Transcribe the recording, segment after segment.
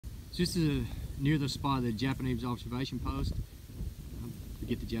This is near the spot of the Japanese observation post. I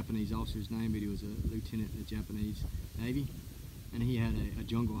forget the Japanese officer's name, but he was a lieutenant in the Japanese Navy, and he had a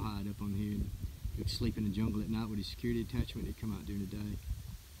jungle hide up on here. And he would sleep in the jungle at night with his security attachment. He'd come out during the day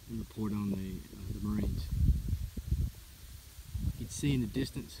and report on the Marines. You can see in the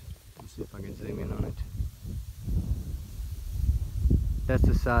distance. Let's see if I can zoom in on it. That's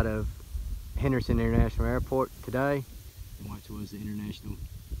the site of Henderson International Airport today, and once was the International,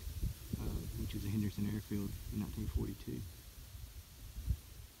 which was the Henderson Airfield in 1942.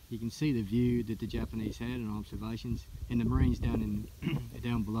 You can see the view that the Japanese had in observations, and the Marines down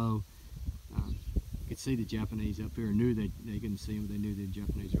below. You could see the Japanese up here. Knew they couldn't see them, but they knew the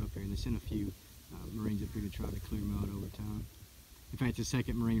Japanese were up here, and they sent a few Marines up here to try to clear them out over time. In fact, the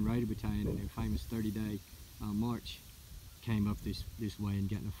 2nd Marine Raider Battalion in their famous 30-day march came up this way and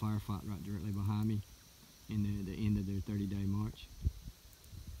got in a firefight right directly behind me in the end of their 30-day march.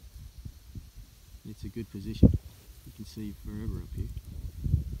 It's a good position. You can see forever up here.